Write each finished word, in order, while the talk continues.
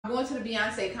I'm going to the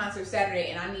Beyonce concert Saturday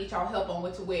and I need y'all help on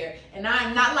what to wear. And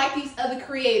I'm not like these other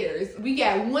creators. We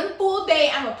got one full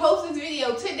day. I'm gonna post this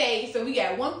video today, so we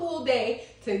got one full day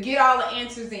to get all the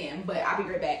answers in, but I'll be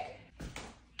right back.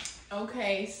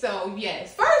 Okay, so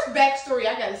yes, first backstory,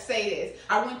 I gotta say this.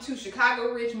 I went to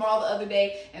Chicago Ridge Mall the other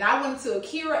day and I went to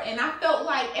Akira and I felt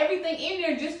like everything in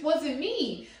there just wasn't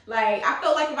me. Like, I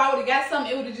felt like if I would've got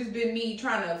something, it would've just been me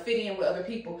trying to fit in with other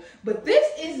people. But this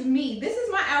is me. This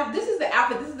is my outfit. This is the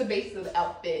outfit. This is the basis of the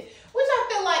outfit, which I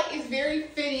feel like is very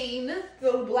fitting,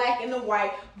 the black and the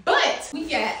white. But we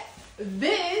got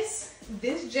this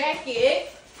jacket.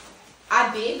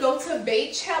 I did go to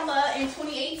Beychella in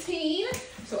 2018.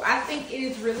 So I think it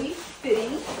is really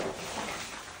fitting.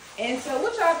 And so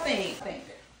what y'all think?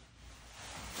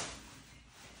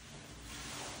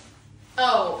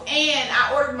 Oh, and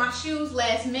I ordered my shoes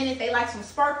last minute. They like some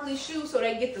sparkly shoes, so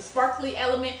they get the sparkly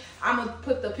element. I'm gonna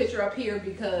put the picture up here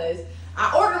because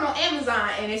I ordered them on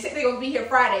Amazon and they said they're gonna be here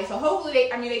Friday. So hopefully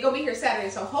they're gonna be here Saturday.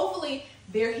 So hopefully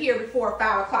they're here before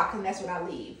 5 o'clock and that's when I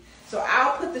leave. So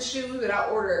I'll put the shoes that I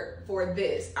ordered for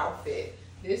this outfit.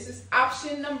 This is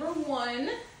option number 1.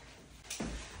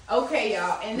 Okay,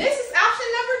 y'all, and this is option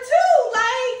number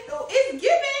 2. Like, it's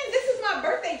given. This is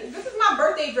my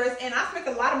birthday dress, and I spent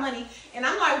a lot of money. And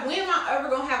I'm like, when am I ever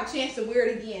gonna have a chance to wear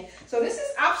it again? So this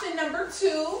is option number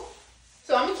 2.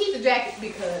 So I'm gonna keep the jacket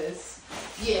because,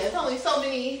 yeah, there's only so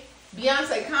many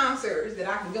Beyonce concerts that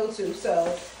I can go to.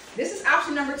 So this is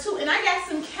option number 2, and I got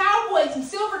some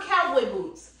silver cowboy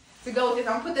boots to go with this.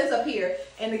 I'm gonna put this up here,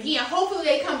 and again, hopefully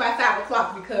they come by 5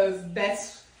 o'clock because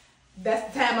that's the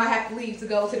time I have to leave to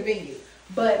go to the venue.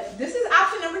 But this is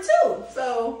option number 2.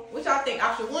 So what y'all think?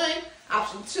 Option 1,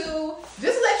 option 2.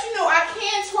 Just to let you know, I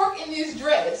can twerk in this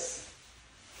dress.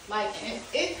 Like,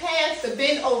 it has the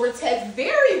bend over test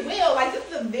very well. Like, this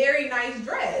is a very nice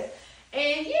dress.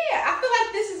 And yeah, I feel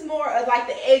like this is more of like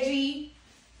the edgy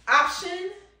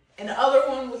option, and the other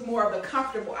one was more of a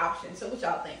comfortable option. So what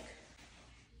y'all think?